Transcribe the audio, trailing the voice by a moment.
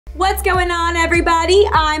What's going on, everybody?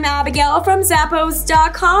 I'm Abigail from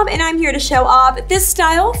Zappos.com and I'm here to show off this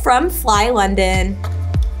style from Fly London.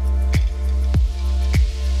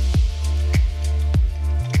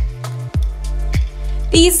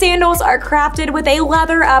 These sandals are crafted with a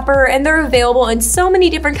leather upper and they're available in so many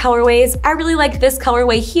different colorways. I really like this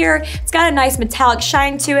colorway here. It's got a nice metallic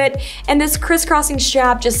shine to it, and this crisscrossing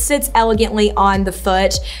strap just sits elegantly on the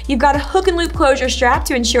foot. You've got a hook and loop closure strap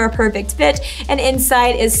to ensure a perfect fit, and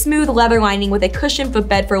inside is smooth leather lining with a cushioned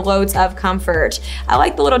footbed for loads of comfort. I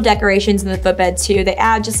like the little decorations in the footbed too. They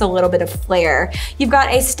add just a little bit of flair. You've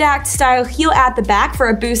got a stacked style heel at the back for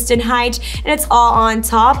a boost in height, and it's all on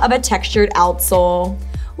top of a textured outsole.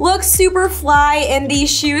 Look super fly in these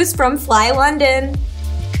shoes from Fly London.